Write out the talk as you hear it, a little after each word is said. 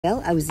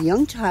Well, I was a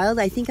young child.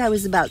 I think I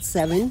was about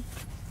 7.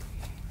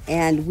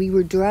 And we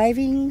were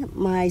driving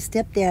my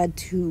stepdad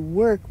to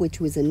work, which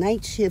was a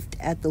night shift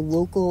at the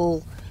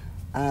local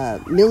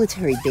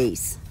military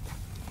base.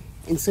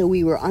 And so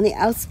we were on the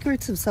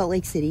outskirts of Salt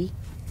Lake City.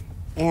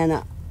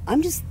 And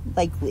I'm just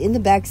like in the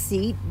back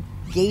seat,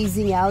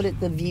 gazing out at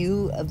the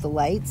view of the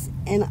lights.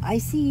 And I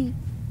see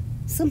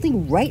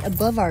something right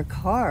above our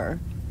car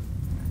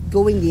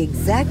going the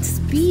exact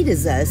speed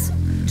as us,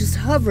 just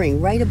hovering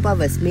right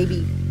above us,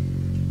 maybe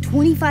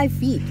 25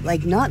 feet,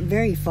 like not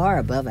very far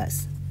above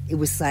us. It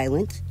was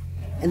silent,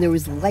 and there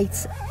was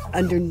lights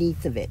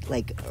underneath of it.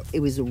 Like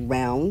it was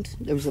round.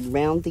 There was a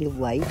round thing of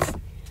lights.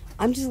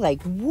 I'm just like,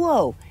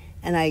 whoa.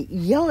 And I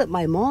yell at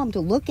my mom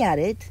to look at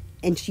it,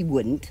 and she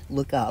wouldn't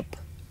look up.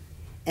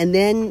 And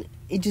then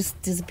it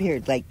just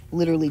disappeared, like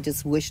literally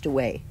just whooshed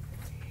away.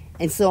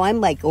 And so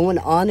I'm like going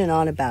on and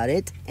on about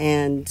it.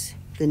 And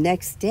the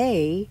next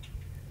day,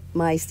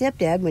 my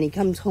stepdad, when he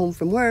comes home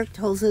from work,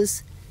 tells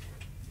us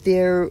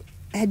there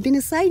had been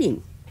a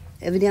sighting.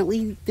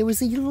 Evidently, there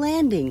was a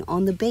landing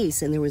on the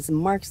base, and there was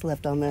marks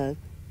left on the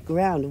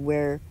ground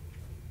where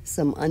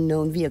some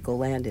unknown vehicle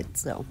landed.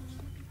 So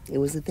it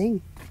was a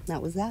thing.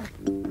 That was that.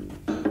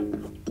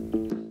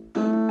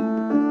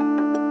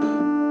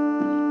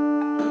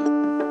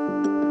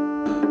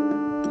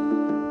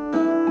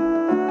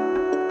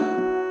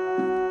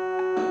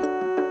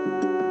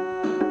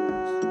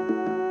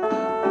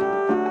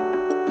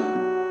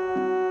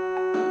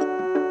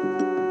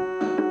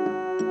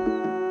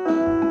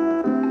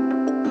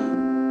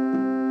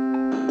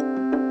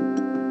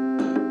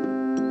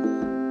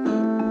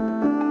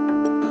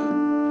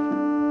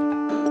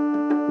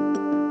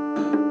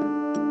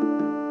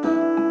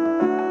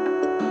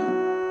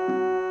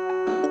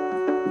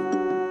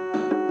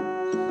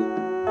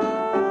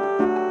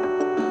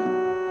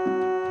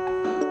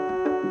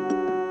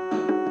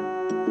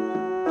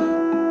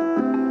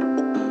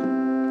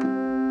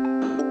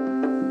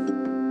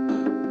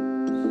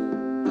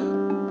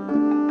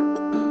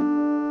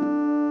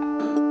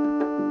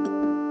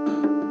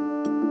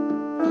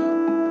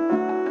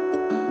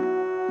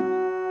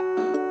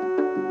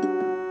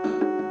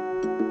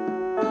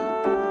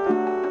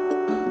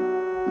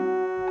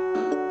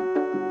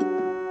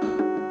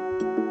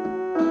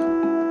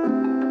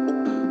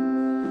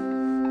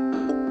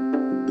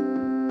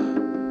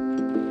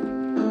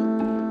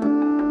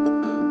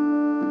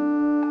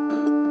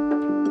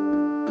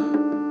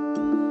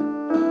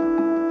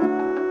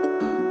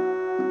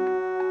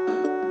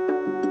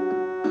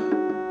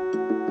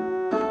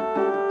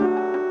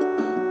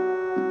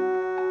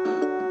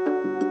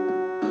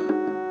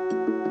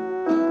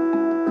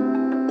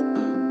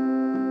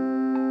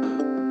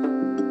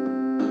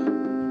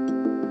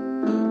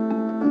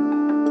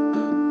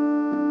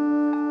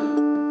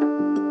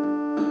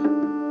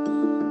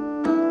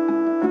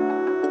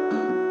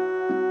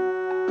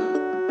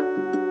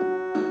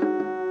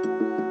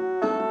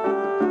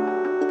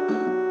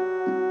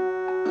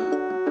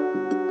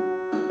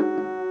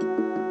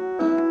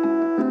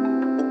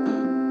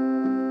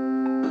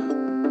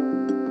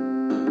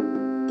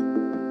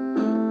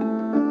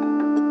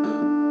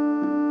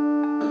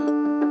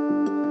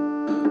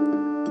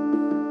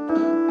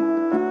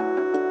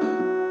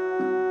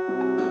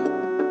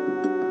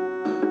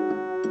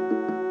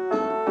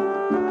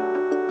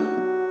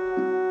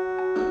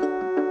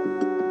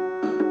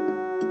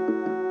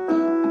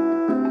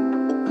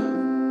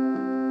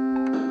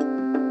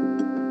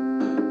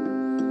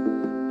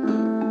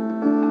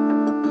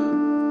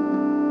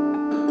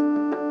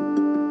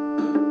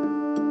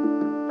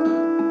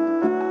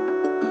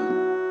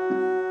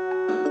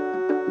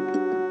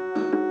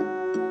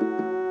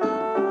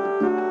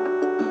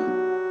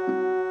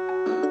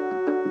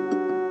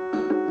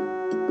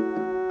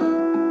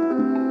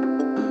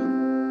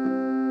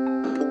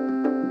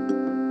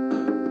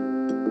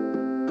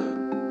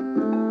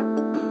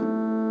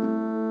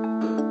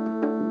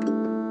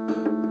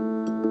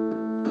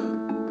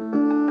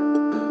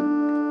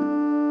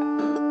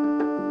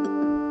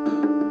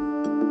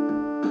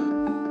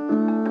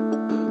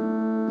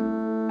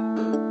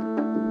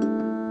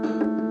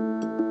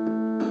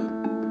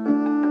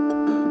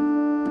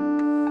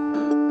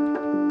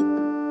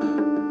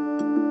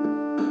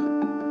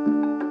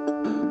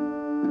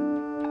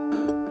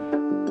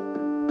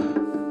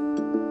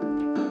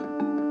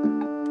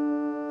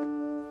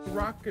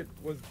 Rocket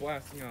was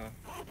blasting off.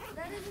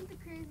 That isn't the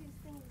craziest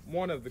thing.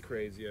 One of the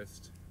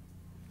craziest.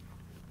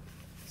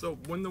 So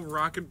when the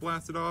rocket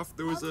blasted off,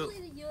 there was it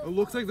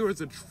looks like there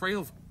was a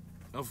trail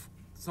of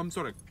some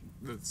sort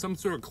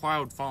of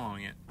cloud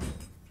following it,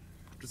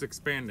 just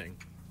expanding.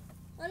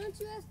 Why don't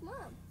you ask Mom?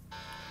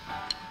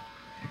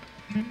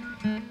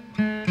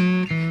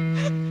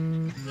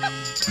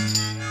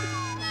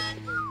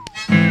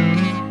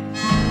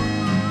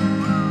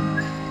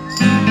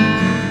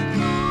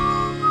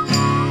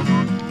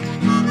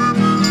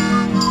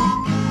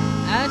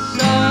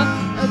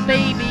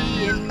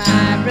 Baby in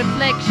my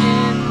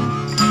reflection,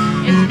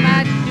 it's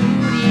my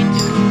duty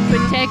to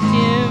protect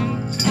him.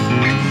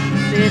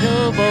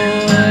 Little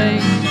boy,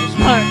 so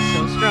smart,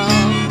 so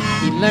strong.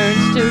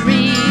 to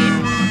read.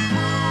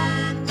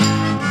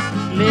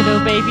 Little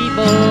baby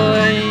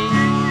boy,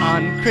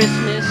 on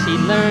Christmas he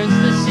learns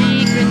the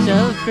secrets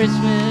of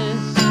Christmas.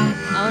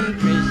 On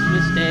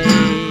Christmas Day,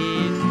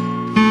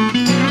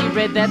 he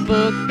read that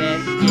book that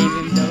gave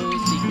him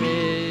those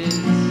secrets.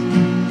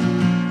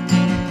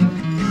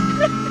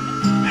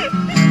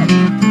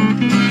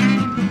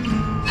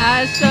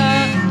 I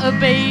saw a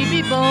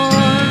baby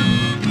born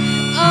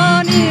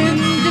on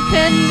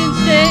Independence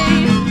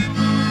Day.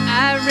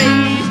 I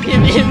raised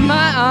him in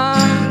my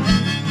arms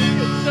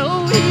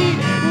so he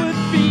would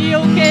be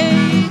okay.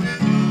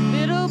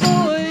 Little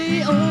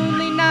boy,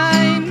 only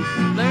 9,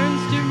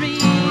 learns to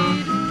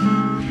read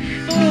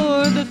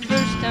for the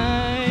first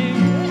time.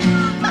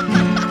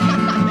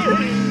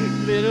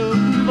 Little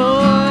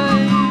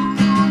boy,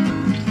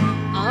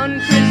 on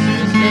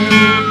Christmas Day,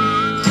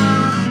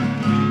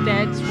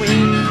 that's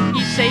when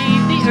he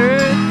saved the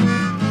earth.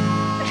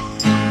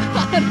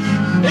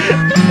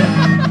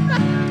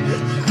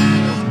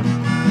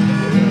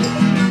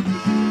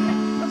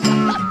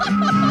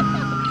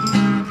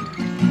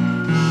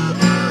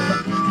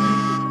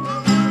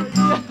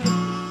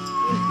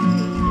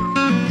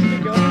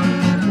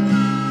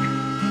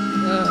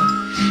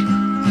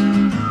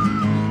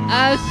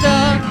 I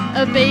saw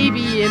a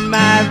baby in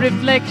my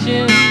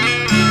reflection.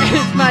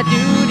 It's my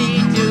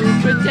duty to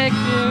protect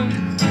him.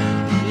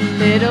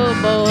 Little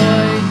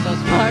boy, so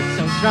smart,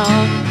 so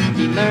strong,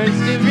 he learns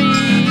to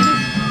read.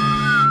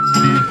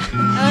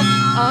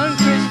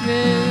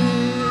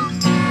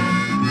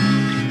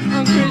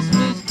 On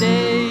Christmas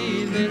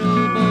Day,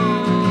 little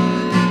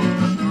boy,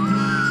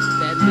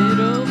 that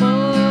little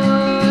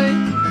boy,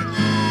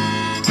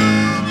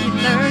 he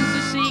learns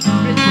the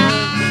secrets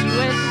of the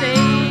USA.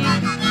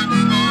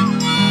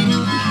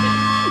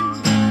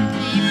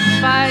 He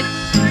fights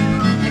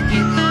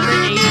against the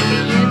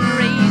alien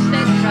race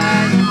that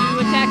tries to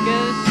attack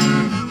us,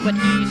 but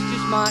he's too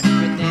smart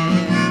for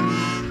them.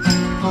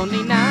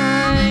 Only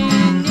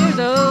 9 years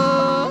old.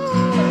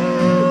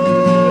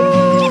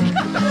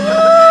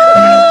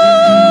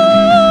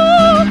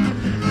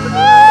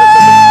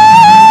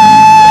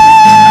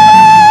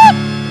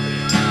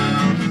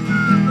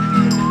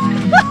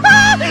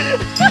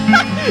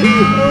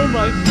 Oh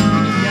my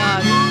fucking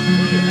God.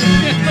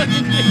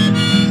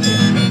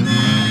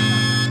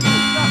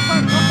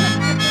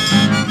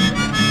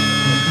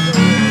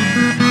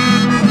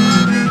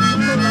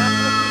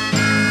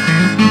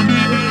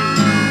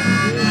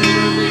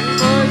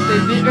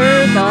 Save the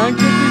earth on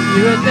Christmas,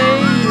 USA,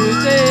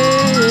 USA.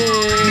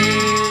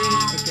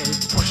 Okay,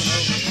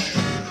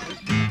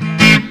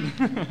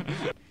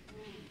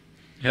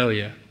 Hell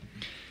yeah.